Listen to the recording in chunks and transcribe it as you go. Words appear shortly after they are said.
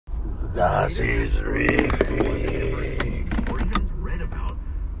Nazis, Rick. Or even read about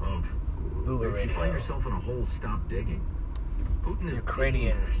of Boomer if you find Radio. yourself in a hole, stop digging. Putin is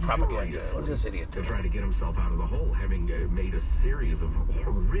Ukrainian propaganda. furiously What's this idiot to doing? try to get himself out of the hole, having made a series of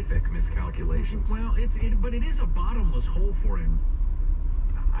horrific miscalculations. Well, but it is a bottomless hole for him.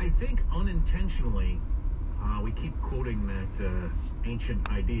 I think unintentionally, we keep quoting that ancient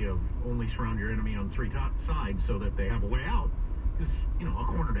idea of only surround your enemy on three sides so that they have a way out. Because, a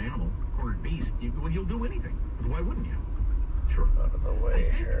cornered animal, cornered beast, you'll do anything. Because why wouldn't you? Sure. Out of the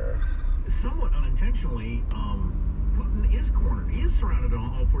way here. Somewhat unintentionally, Putin is cornered. He is surrounded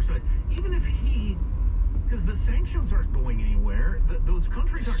on all four sides. Even if because the sanctions aren't going anywhere, those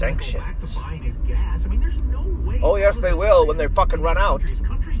countries aren't going to go back to buying his gas. I mean, there's no way. Oh, yes, they will when they fucking run out.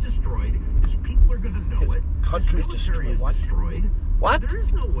 Country's destroyed. His people are going to know it. Country's His military destroyed. What? is destroyed. What? There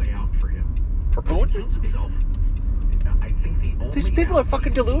is no way out for him. For He Putin? kills himself. I think the only These people are out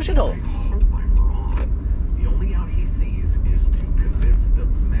fucking he sees, delusional. I hope I'm wrong. The only out he sees is to convince the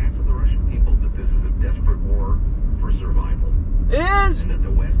mass of the Russian people that this is a desperate war for survival. It is! And that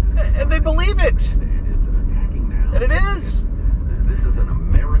the West is And they believe it! and is attacking now. And it is! This is an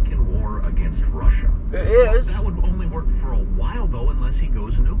American war against Russia. It is! That would only work for a while, though, unless he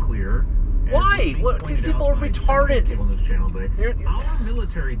goes nuclear. As Why? is being What? pointed These people out are by retarded. people on this channel today. You're- Our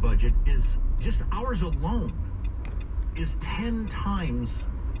military budget is just ours alone is 10 times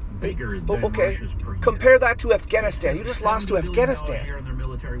bigger than Okay. Russia's per year. Compare that to Afghanistan. You just lost to $70 billion a Afghanistan. year in their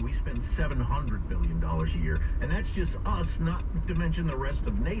military. We spend $700 billion a year, and that's just us, not to mention the rest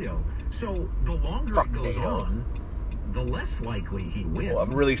of NATO. So the longer Fuck it goes NATO. on, the less likely he wins. Well,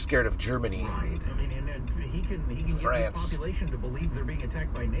 I'm really scared of Germany. Right. I mean, and he can get France. the population to believe they're being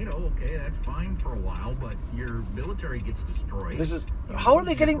attacked by NATO. Okay, that's fine for a while, but your military gets destroyed. How are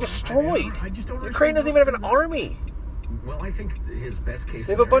they getting destroyed? I just don't Ukraine doesn't even have an army. Well, I think his best case.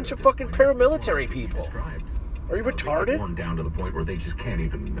 They have a bunch of scenario fucking at this point paramilitary is what you people. described. Are you They have retarded? one down to the point where they just can't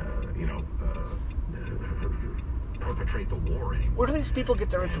even, perpetrate the war anymore. Where do these people get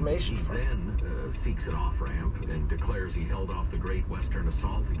their And information he from? then seeks an off-ramp and declares he held off the Great Western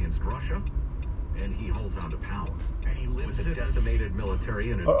Assault against Russia, and he holds on to power. And he lives with a decimated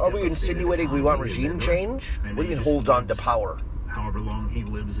military. And Are we insinuating we want regime change? What do you mean holds on to power? However long he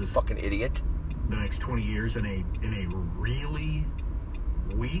lives is Fucking idiot. the next 20 years in a really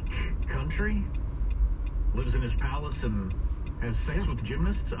weak country, lives in his palace and has sex with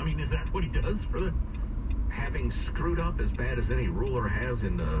gymnasts. I mean, is that what he does for the having screwed up as bad as any ruler has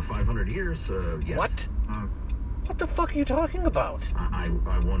in 500 years? Yes. What? What the fuck are you talking about? I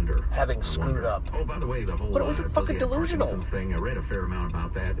wonder. Having screwed up. Oh, by the way, the whole What are you fucking Brilliant delusional? Parkinson's thing, I read a fair amount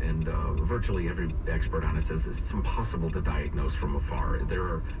about that, and virtually every expert on it says it's impossible to diagnose from afar. There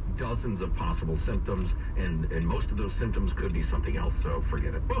are dozens of possible symptoms, and most of those symptoms could be something else, so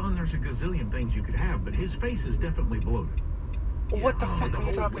forget it. Well, and there's a gazillion things you could have, but his face is definitely bloated. What the fuck are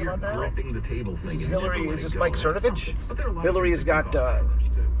you talking about now? Gripping the table thing. Is and Hillary, never letting is this go, Mike that's Cernovich? something. But there are lots Hillary of has things got about others,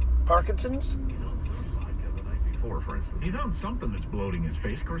 too. Parkinson's? The night before, for instance. He's on something that's bloating his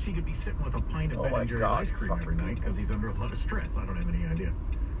face. Of course, he could be sitting with a pint of Oh Ben my and Jerry's God, ice you cream fucking every night people. because he's under a lot of stress. I don't have any idea.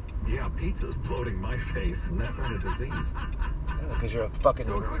 Yeah, pizza's bloating my face, and that's not a disease. Because you're a fucking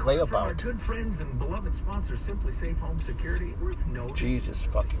So, a quick word from our layabout. good friends and beloved sponsor, Simply Safe Home Security. Worth noting. Jesus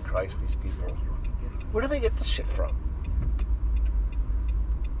fucking Christ, these people. Where do they get this shit from?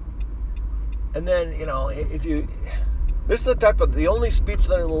 And then, if you... This is the only speech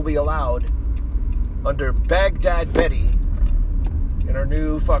that will be allowed under Baghdad Betty in our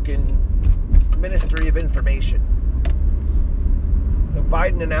new fucking Ministry of Information.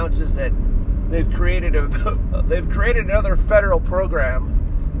 Biden announces that they've created another federal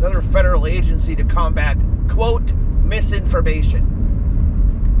program, another federal agency to combat, quote, misinformation.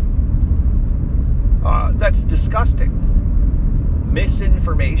 That's disgusting.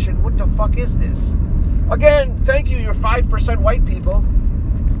 Misinformation? What the fuck is this? Again, thank you, you're 5% white people.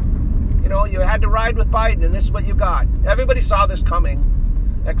 You had to ride with Biden, and this is what you got. Everybody saw this coming,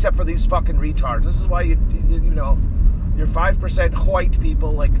 except for these fucking retards. This is why you're 5% white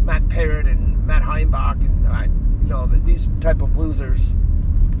people like Matt Parrott and Matt Heimbach and, these type of losers.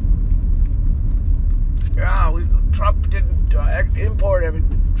 Yeah, Trump didn't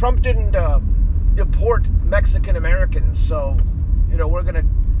Trump didn't deport Mexican Americans, so we're gonna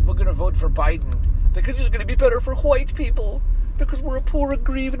vote for Biden because it's gonna be better for white people because we're a poor,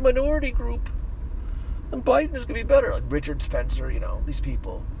 aggrieved minority group, and Biden is gonna be better. Like Richard Spencer, these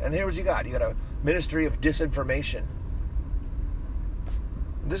people. And here's what you got. You got a Ministry of Disinformation.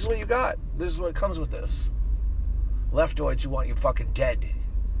 This is what you got. This is what comes with this. Leftoids who want you fucking dead.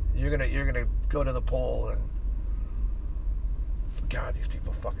 You're gonna go to the poll and God, these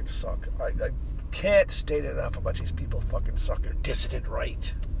people fucking suck. I can't state it enough how much these people fucking suck. They're dissident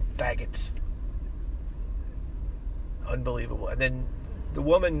right. Faggots. Unbelievable. And then the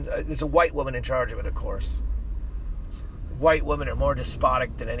woman, there's a white woman in charge of it, of course. White women are more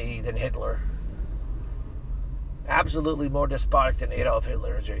despotic than Hitler. Absolutely more despotic than Adolf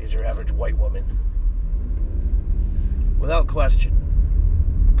Hitler is your average white woman. Without question.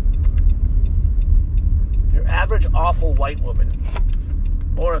 Your average awful white woman,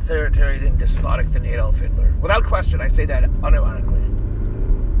 more authoritarian and despotic than Adolf Hitler. Without question, I say that unironically.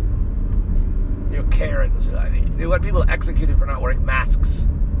 Karens. I mean, they want people executed for not wearing masks.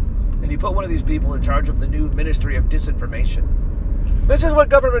 And you put one of these people in charge of the new Ministry of Disinformation. This is what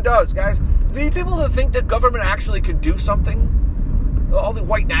government does, guys. The people that think that government actually can do something, all the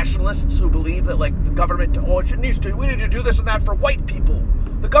white nationalists who believe that, like, the government, we need to do this and that for white people.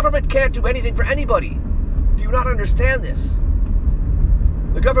 The government can't do anything for anybody. Do you not understand this?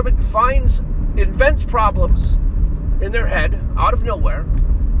 The government invents problems in their head, out of nowhere,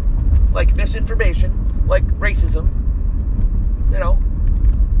 like misinformation, like racism,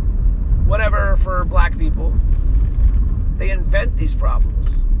 whatever for black people. They invent these problems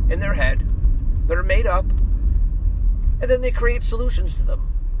in their head that are made up, and then they create solutions to them.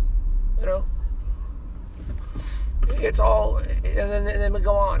 It's all, and then we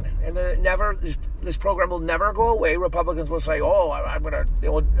go on, and then this program will never go away. Republicans will say, I'm going to,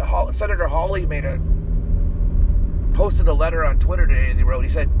 Senator Hawley posted a letter on Twitter today, and he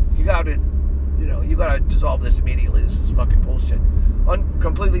said, you got to dissolve this immediately. This is fucking bullshit.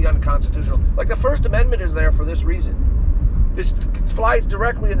 Completely unconstitutional. Like, the First Amendment is there for this reason. This flies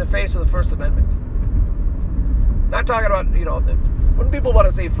directly in the face of the First Amendment. Not talking about, when people want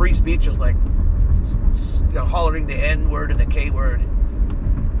to say free speech is like, hollering the N word and the K word.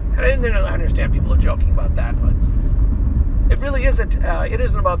 And I didn't understand people are joking about that, but it really isn't. It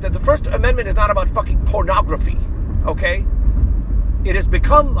isn't about that. The First Amendment is not about fucking pornography, okay? It has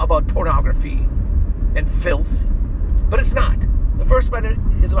become about pornography and filth, but it's not. The First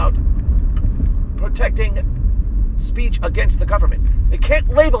Amendment is about protecting speech against the government. They can't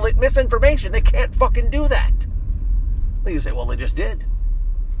label it misinformation. They can't fucking do that. You say, well, they just did.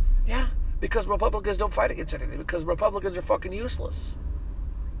 Yeah, because Republicans don't fight against anything, because Republicans are fucking useless.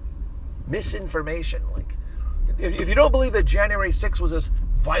 Misinformation. Like, if you don't believe that January 6th was this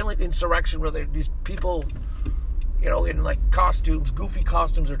violent insurrection where these people, in like costumes, goofy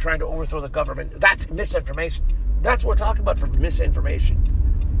costumes, are trying to overthrow the government, that's misinformation. That's what we're talking about for misinformation.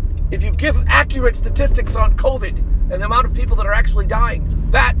 If you give accurate statistics on COVID and the amount of people that are actually dying,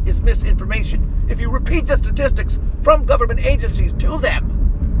 that is misinformation. If you repeat the statistics from government agencies to them,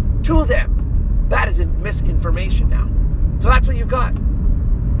 that is misinformation now. So that's what you've got.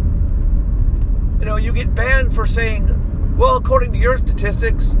 You get banned for saying, well, according to your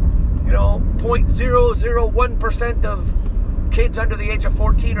statistics, 0.001% of kids under the age of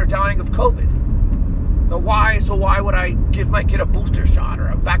 14 are dying of COVID. Now, why? So why would I give my kid a booster shot or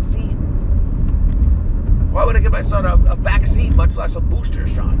a vaccine? Why would I give my son a vaccine, much less a booster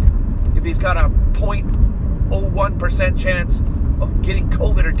shot, if he's got a 0.01% chance of getting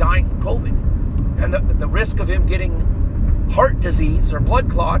COVID or dying from COVID? And the risk of him getting heart disease or blood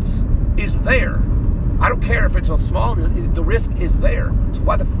clots is there. I don't care if it's a small, the risk is there. So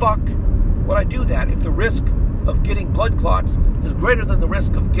why the fuck would I do that if the risk of getting blood clots is greater than the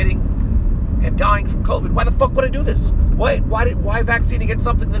risk of getting and dying from COVID? Why the fuck would I do this? Why vaccine against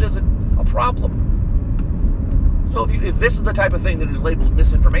something that isn't a problem? So if this is the type of thing that is labeled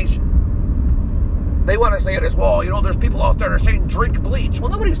misinformation, they want to say it as, well, there's people out there that are saying drink bleach. Well,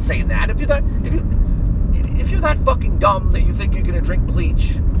 nobody's saying that. If you're that fucking dumb that you think you're going to drink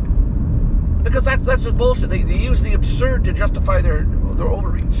bleach, because that's just bullshit. They use the absurd to justify their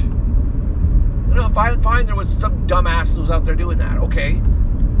overreach. Fine, there was some dumbass who was out there doing that, okay,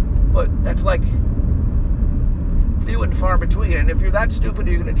 but that's like few and far between. And if you're that stupid,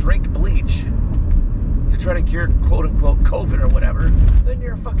 you're going to drink bleach to try to cure quote unquote COVID or whatever, then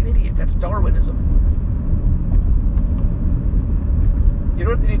you're a fucking idiot. That's Darwinism. You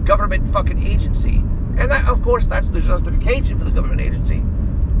don't need government fucking agency. And that, of course, that's the justification for the government agency,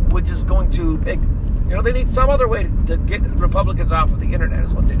 which is going to make, they need some other way to get Republicans off of the internet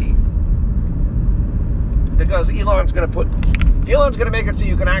is what they need. Because Elon's going to make it so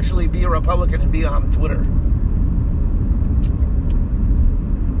you can actually be a Republican and be on Twitter.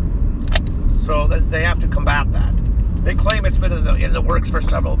 So they have to combat that. They claim it's been in the works for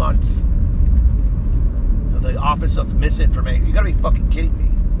several months. The Office of Misinformation. You gotta be fucking kidding me.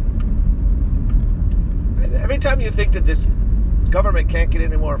 Every time you think that this government can't get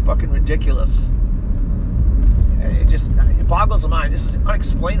any more fucking ridiculous It boggles the mind. This is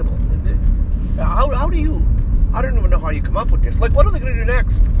unexplainable. How do you... I don't even know how you come up with this. Like, what are they going to do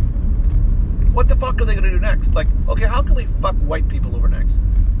next? What the fuck are they going to do next? Like, okay, how can we fuck white people over next?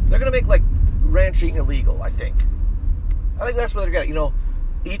 They're going to make, like, ranching illegal, I think. I think that's what they're going to,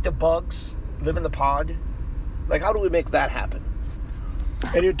 eat the bugs, live in the pod. Like, how do we make that happen?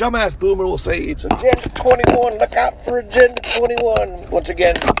 And your dumbass boomer will say, it's Agenda 21, look out for Agenda 21. Once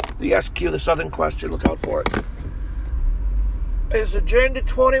again, the SQ, the Southern Question, look out for it. It's Agenda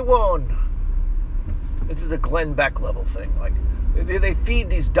 21. This is a Glenn Beck level thing. Like, they feed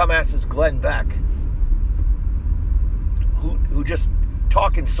these dumbasses Glenn Beck, who just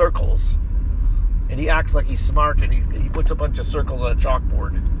talk in circles, and he acts like he's smart, and he puts a bunch of circles on a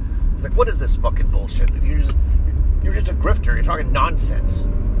chalkboard. He's like, what is this fucking bullshit? You're just a grifter. You're talking nonsense.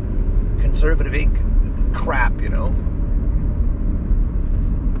 Conservative ink crap, But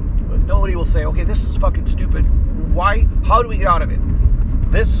nobody will say, okay, this is fucking stupid. Why? How do we get out of it?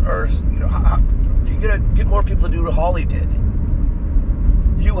 This, or, how do you get more people to do what Hawley did?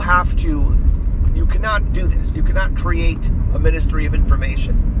 You cannot do this. You cannot create a Ministry of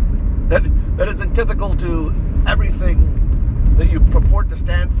Information. That is antithetical to everything that you purport to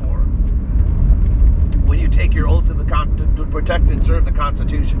stand for when you take your oath to protect and serve the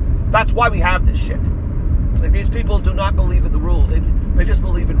Constitution. That's why we have this shit. Like, these people do not believe in the rules. They just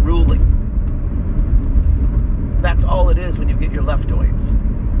believe in ruling. That's all it is when you get your leftoids.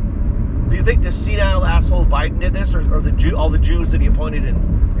 Do you think this senile asshole Biden did this, or all the Jews that he appointed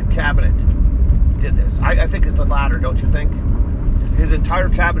in cabinet did this? I think it's the latter, don't you think? His entire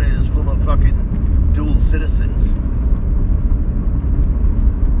cabinet is full of fucking dual citizens.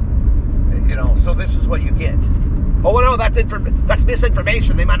 So this is what you get. Oh no, that's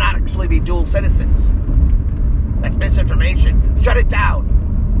misinformation. They might not actually be dual citizens. That's misinformation. Shut it down.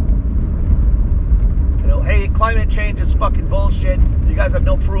 Hey, climate change is fucking bullshit. You guys have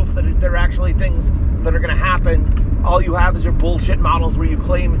no proof that there are actually things that are going to happen. All you have is your bullshit models where you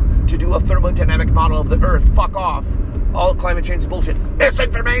claim to do a thermodynamic model of the Earth. Fuck off. All climate change is bullshit.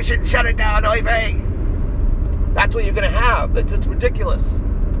 Misinformation. Shut it down, oy vey. That's what you're going to have. It's ridiculous.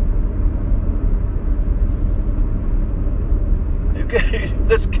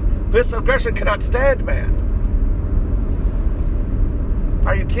 This aggression cannot stand, man.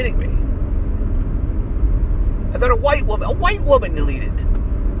 Are you kidding me? And then a white woman deleted.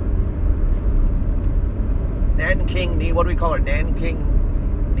 Nan King, what do we call her? Nan King,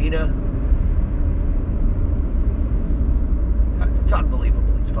 Nina. It's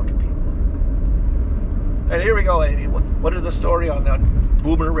unbelievable, these fucking people. And here we go. What is the story on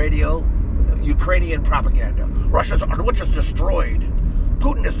Boomer Radio? Ukrainian propaganda. Russia's destroyed.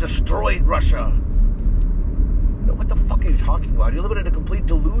 Putin has destroyed Russia. What the fuck are you talking about? You're living in a complete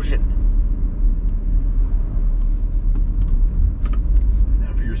delusion.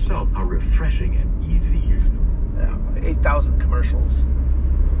 Now for yourself, how refreshing and easy to use them. 8,000 commercials.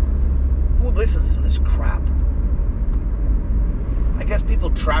 Who listens to this crap? I guess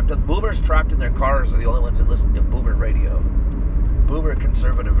boomers trapped in their cars are the only ones that listen to Boomer Radio. Boomer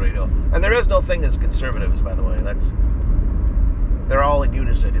conservative radio. And there is no thing as conservatives, by the way. They're all in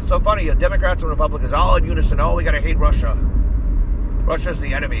unison. It's so funny. Democrats and Republicans all in unison. Oh, we got to hate Russia. Russia's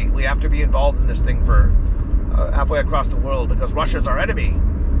the enemy. We have to be involved in this thing for halfway across the world because Russia's our enemy.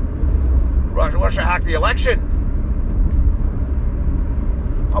 Russia hacked the election.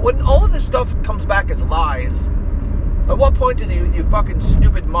 When all of this stuff comes back as lies, at what point do you fucking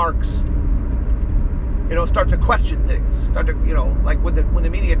stupid marks start to question things? Like when the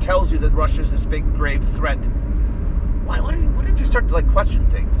media tells you that Russia's this big, grave threat. Why did you start to question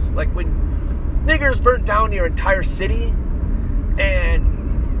things? Like when niggers burnt down your entire city,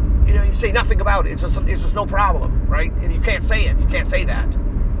 and you say nothing about it. It's just no problem, right? And you can't say it. You can't say that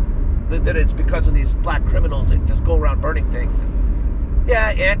it's because of these black criminals that just go around burning things. And,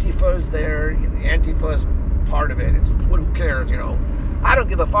 yeah, Antifa's there. Antifa's part of it. It's who cares? I don't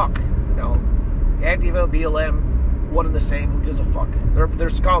give a fuck. Antifa, BLM, one and the same. Who gives a fuck? They're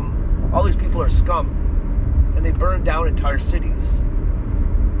scum. All these people are scum. And they burn down entire cities.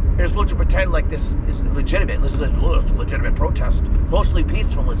 They're supposed to pretend like this is legitimate. This is a legitimate protest. Mostly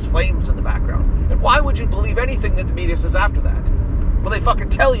peaceful. There's flames in the background. And why would you believe anything that the media says after that? Well, they fucking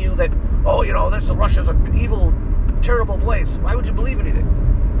tell you that, Russia's an evil, terrible place. Why would you believe anything?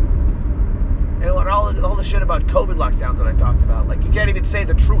 And all the shit about COVID lockdowns that I talked about. Like, you can't even say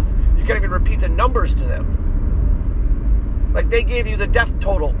the truth. You can't even repeat the numbers to them. Like, they gave you the death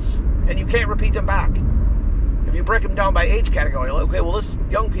totals, and you can't repeat them back. If you break them down by age category, okay, well,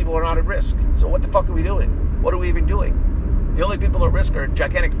 young people are not at risk. So what the fuck are we doing? What are we even doing? The only people at risk are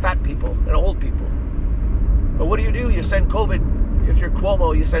gigantic fat people and old people. But what do? You send COVID, if you're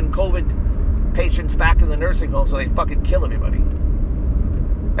Cuomo, you send COVID patients back in the nursing home so they fucking kill everybody.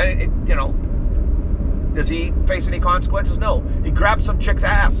 And, does he face any consequences? No. He grabbed some chick's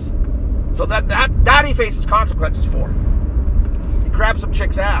ass. So that he faces consequences for. He grabbed some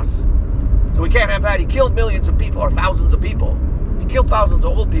chick's ass. So we can't have that. He killed millions of people, or thousands of people. He killed thousands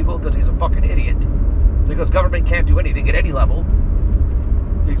of old people because he's a fucking idiot. Because government can't do anything at any level.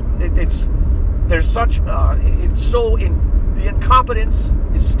 The incompetence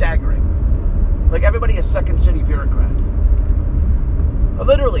is staggering. Like, everybody is second city bureaucrat.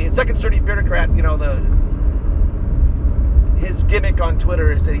 Literally, a second city bureaucrat, his gimmick on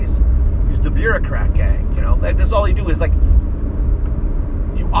Twitter is that he's the bureaucrat gang, That's all he do is,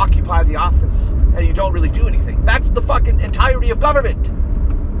 you occupy the office, and you don't really do anything. That's the fucking entirety of government.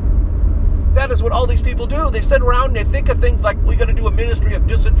 That is what all these people do. They sit around and they think of things like, we're going to do a ministry of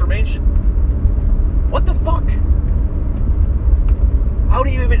disinformation. What the fuck? How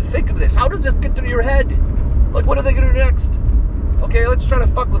do you even think of this? How does this get through your head? What are they going to do next? Okay, let's try to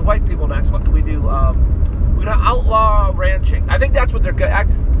fuck with white people next. What can we do? We're going to outlaw ranching. I think that's what they're going to...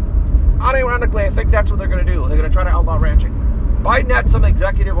 Unironically, I think that's what they're going to do. They're going to try to outlaw ranching. Biden had some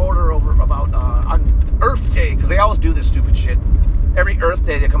executive order about on Earth Day, because they always do this stupid shit. Every Earth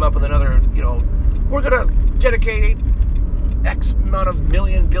Day, they come up with another, we're going to dedicate X amount of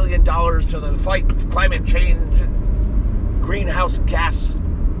billion dollars to the fight with climate change and greenhouse gas.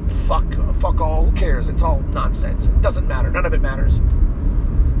 Fuck all. Who cares? It's all nonsense. It doesn't matter. None of it matters.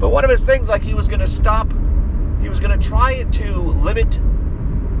 But one of his things, he was going to try to limit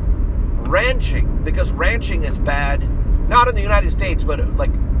ranching, because ranching is bad. Not in the United States, but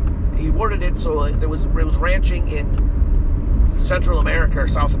he worded it so it was ranching in Central America or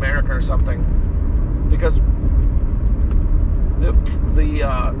South America or something, because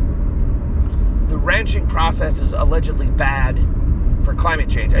the ranching process is allegedly bad for climate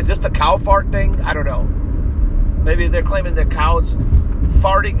change. Is this the cow fart thing? I don't know. Maybe they're claiming that cows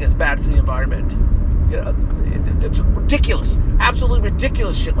farting is bad for the environment. It's ridiculous, absolutely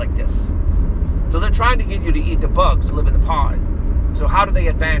ridiculous shit like this. So they're trying to get you to eat the bugs to live in the pod. So how do they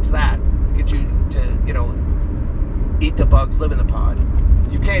advance that? Get you to, eat the bugs, live in the pod.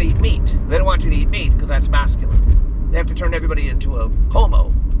 You can't eat meat. They don't want you to eat meat because that's masculine. They have to turn everybody into a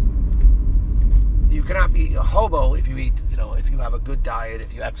homo. You cannot be a homo if you eat, if you have a good diet,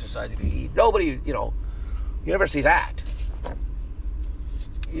 if you exercise, if you eat. Nobody, you never see that.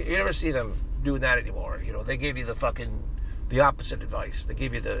 You never see them doing that anymore. They gave you the opposite advice. They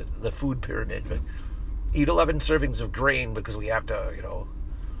gave you the food pyramid. Eat 11 servings of grain because we have to,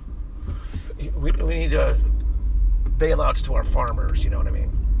 we need bailouts to our farmers, you know what I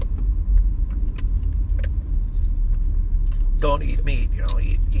mean? Don't eat meat,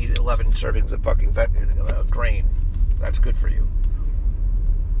 eat 11 servings of fucking grain. That's good for you.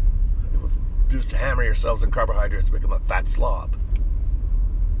 Just hammer yourselves in carbohydrates to become a fat slob.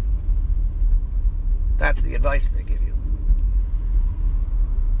 That's the advice they give you.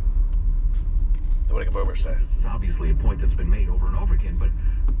 What did Boomer say? It's obviously a point that's been made over and over again, but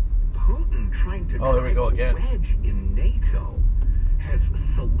Putin trying to there we go again. wedge in NATO has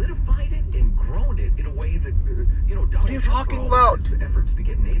solidified it and grown it in a way that, what are you talking about? Efforts to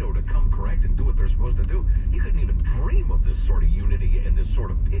get NATO to come correct and do what they're supposed to do. He couldn't even dream of this sort of unity and this sort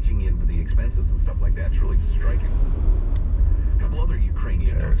of pitching in for the expenses and stuff like that. It's really striking. A couple other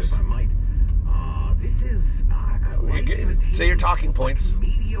Ukrainian notes, if I might. This is say your talking points.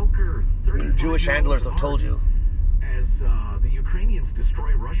 Mediocre. Jewish handlers have told you. As the Ukrainians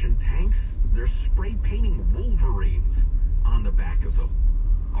destroy Russian tanks, they're spray painting Wolverines on the back of them.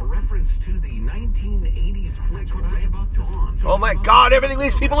 A reference to the 1980s flick Red Dawn. Oh my God! Everything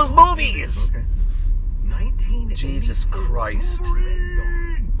these people is movies. Okay. Jesus Christ!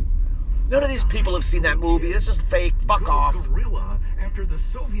 None of these people have seen that movie. This is fake. Fuck off. Guerrilla after the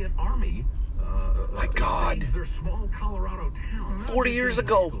Soviet army. My God. Their small Colorado town. 40 years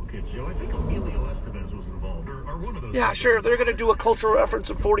ago. I think Emilio Estevez was involved, or one of those. Yeah, sure. They're going to do a cultural reference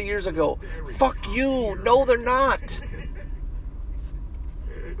of 40 years ago. Fuck you. No, they're not.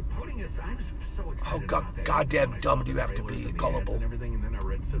 How goddamn dumb do you have to be, gullible?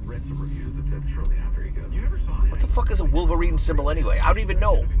 What the fuck is a Wolverine symbol anyway? I don't even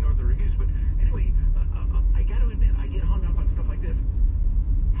know.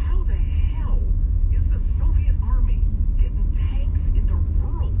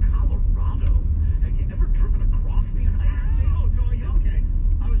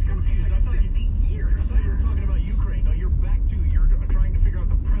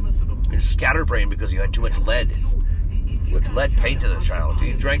 Scatterbrain because you had too much lead. With lead paint to the child.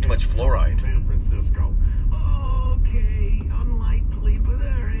 You drank too much fluoride.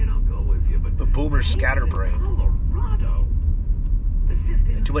 You're scatterbrained. Colorado.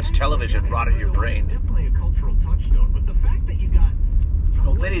 And too much television rotted your brain. Definitely a cultural touchstone, but the fact that you got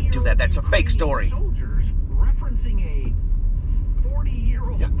No, they didn't do that. That's a fake story. soldiers referencing a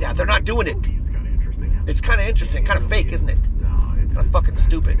 40-year-old. Yeah, they're not doing it. It's kind of interesting. It's kind of interesting, kind of fake, isn't it? No, it's Kind of fucking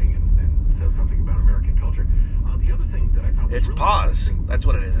stupid. and says something about American culture. The other thing that I thought was It's really pause. interesting- That's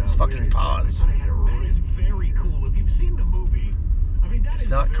what it is. It's fucking pause. That is very cool. If you've seen the movie, I mean, that It's is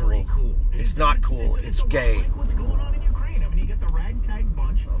not very cool. It's not cool. It's a lot gay. like what's going on in Ukraine. I mean, you get the ragtag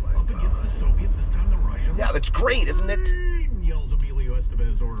bunch Oh my up against God. the Soviets, this time the Russians. Yeah, that's great, isn't it? Yells Emilio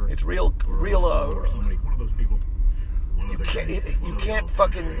Estevez or It's real. or somebody, one of those people. One of You the can't. guys, one You of the can't guys.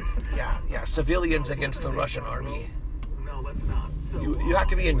 fucking. Yeah. Civilians against the Russian army. No, let's not. So, You have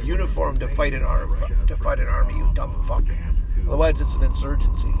to be in uniform to fight an army. You dumb fuck. Otherwise, it's an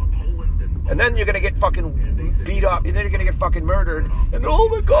insurgency. Poland And then you're gonna get fucking beat up. And then you're gonna get fucking murdered. And oh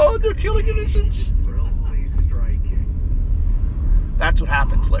my God, they're killing innocents. really striking. That's what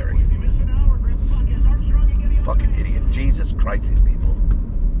happens, Larry. If you miss an hour, grab the podcast Armstrong and Getty. Fucking idiot. Jesus Christ, these people.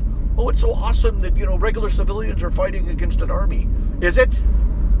 Oh, it's so awesome that, regular civilians are fighting against an army. Is it?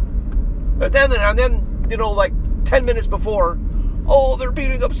 And then, like 10 minutes before, oh, they're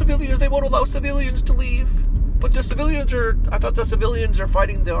beating up civilians. They won't allow civilians to leave. But I thought the civilians are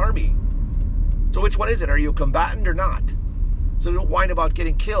fighting the army. So which one is it? Are you a combatant or not? So don't whine about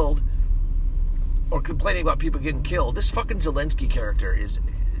getting killed or complaining about people getting killed. This fucking Zelensky character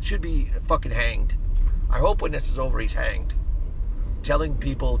should be fucking hanged. I hope when this is over, he's hanged. Telling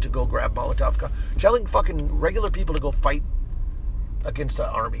people to go grab Molotov, telling fucking regular people to go fight against the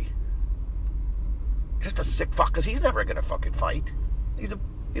army. Just a sick fuck, because he's never gonna fucking fight.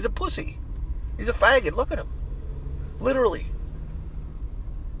 He's a pussy. He's a faggot. Look at him. Literally.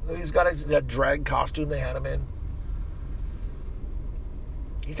 He's got that drag costume they had him in.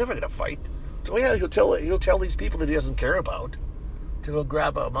 He's never gonna fight. So yeah, he'll tell these people that he doesn't care about to go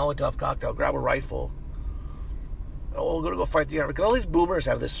grab a Molotov cocktail, grab a rifle. Oh, we're gonna go fight the army. Because all these boomers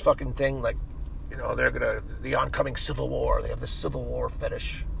have this fucking thing, like, the oncoming civil war. They have this civil war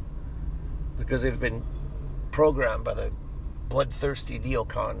fetish because they've been programmed by the bloodthirsty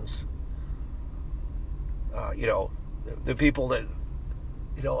neocons. The people that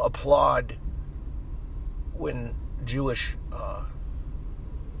applaud when Jewish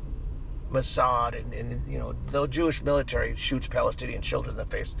Mossad and the Jewish military shoots Palestinian children in the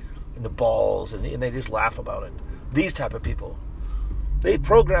face, in the balls, and they just laugh about it. These type of people, they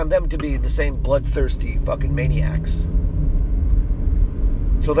program them to be the same bloodthirsty fucking maniacs.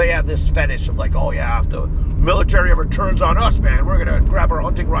 So they have this fetish of like, oh yeah, if the military ever turns on us, man, we're gonna grab our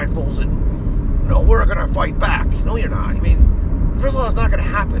hunting rifles and we're gonna fight back. No, you're not. I mean, first of all, it's not gonna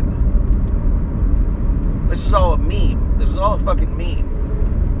happen. This is all a meme. This is all a fucking meme.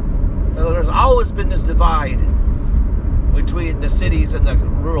 There's always been this divide between the cities and the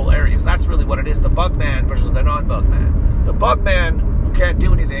rural areas. That's really what it is. The bug man versus the non-bug man. The bug man who can't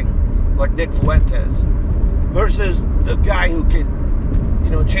do anything, like Nick Fuentes, versus the guy who can,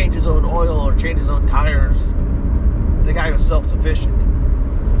 change his own oil or change his own tires. The guy who's self-sufficient.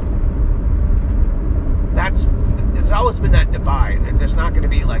 There's always been that divide. There's not going to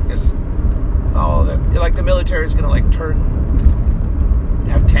be like this, like the military is going to like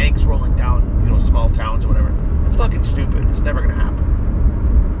have tanks rolling down, small towns or whatever. It's fucking stupid. It's never going to happen.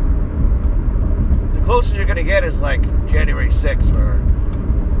 The closest you're going to get is like January 6th, where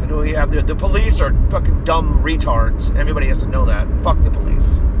you have the police are fucking dumb retards. Everybody has to know that. Fuck the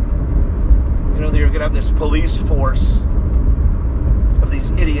police. You're going to have this police force of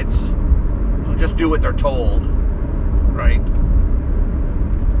these idiots who just do what they're told, right?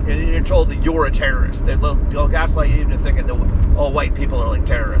 And you're told that you're a terrorist. They'll gaslight you into thinking that all white people are like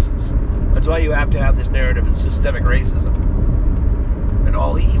terrorists. That's why you have to have this narrative of systemic racism. And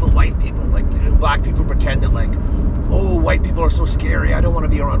all the evil white people. Like, black people pretend that like, oh, white people are so scary. I don't want to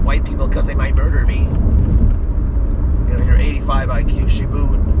be around white people because they might murder me. You're 85 IQ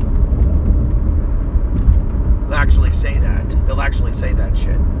Shiboon. They'll actually say that. They'll actually say that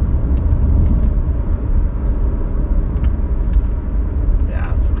shit.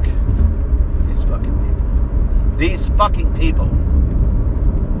 Yeah, fuck. These fucking people. These fucking people.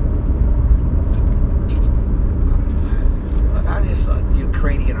 That is the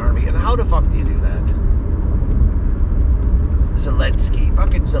Ukrainian army. And how the fuck do you do that? Zelensky.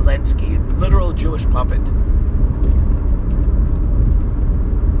 Fucking Zelensky. Literal Jewish puppet.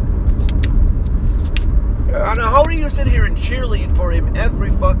 Now, how do you sit here and cheerlead for him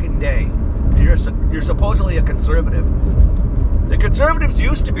every fucking day? You're supposedly a conservative. The conservatives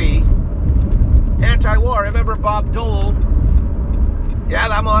used to be anti-war. I remember Bob Dole. Yeah,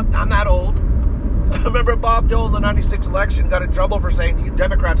 I'm not old. I remember Bob Dole in the 96 election got in trouble for saying you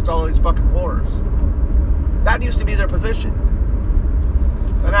Democrats stole all these fucking wars. That used to be their position.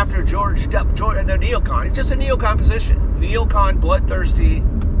 And after George and their neocon, it's just a neocon position. Neocon, bloodthirsty,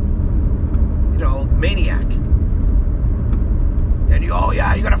 maniac. And you're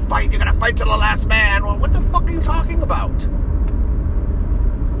gonna fight till the last man. Well, what the fuck are you talking about?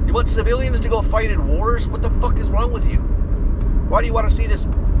 You want civilians to go fight in wars? What the fuck is wrong with you? Why do you want to see this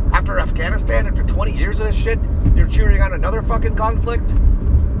after Afghanistan, after 20 years of this shit? You're cheering on another fucking conflict?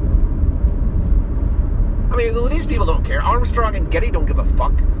 I mean, these people don't care. Armstrong and Getty don't give a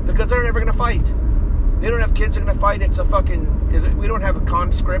fuck because they're never going to fight. They don't have kids that are going to fight. We don't have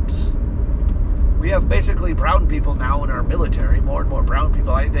conscripts. We have basically brown people now in our military, more and more brown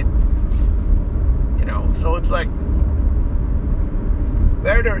people. So it's like,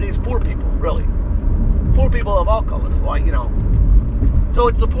 they're these poor people, really. Poor people of all colors. Why, So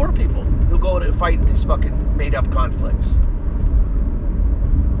it's the poor people who go to fight in these fucking made-up conflicts.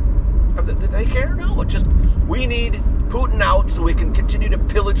 Do they care? No, it's just, we need Putin out so we can continue to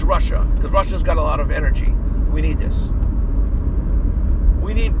pillage Russia, because Russia's got a lot of energy. We need this.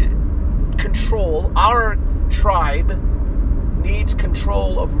 We need control. Our tribe needs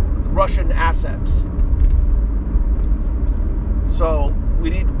control of Russian assets. So we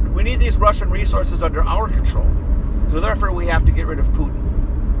need these Russian resources under our control. So therefore we have to get rid of Putin.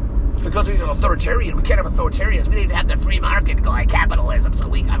 It's because he's an authoritarian. We can't have authoritarians. We need to have the free market going, capitalism.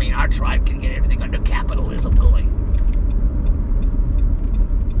 So our tribe can get everything under capitalism going.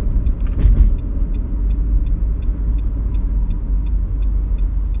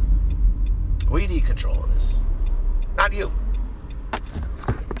 We need control of this. Not you.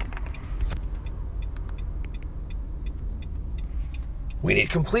 We need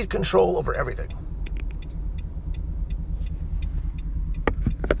complete control over everything.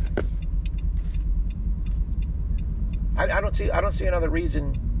 I don't see another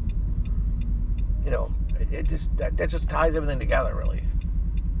reason. That just ties everything together, really.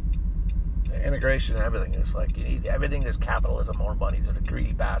 The integration and everything is like, you need everything is capitalism, more money to the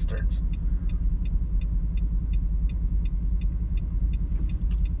greedy bastards.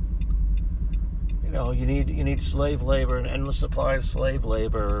 You need slave labor, an endless supply of slave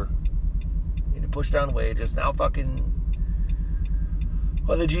labor. You need to push down wages. Now the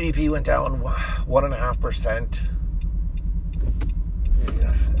GDP went down 1.5%.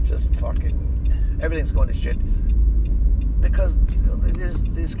 It's just fucking, everything's going to shit because they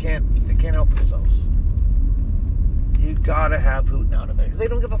can't help themselves. You gotta have Putin out of there because they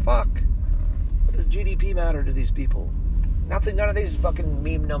don't give a fuck. What does GDP matter to these people? Nothing. None of these fucking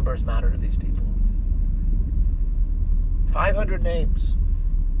meme numbers matter to these people. 500 names.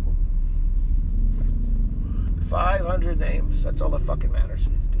 500 names. That's all that fucking matters to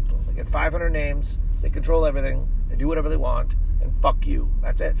these people. They get 500 names. They control everything. They do whatever they want. And fuck you.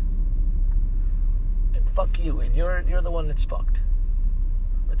 That's it. And fuck you. And you're the one that's fucked.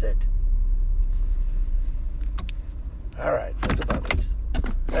 That's it. All right. That's about it.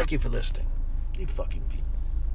 Thank you for listening. You fucking people.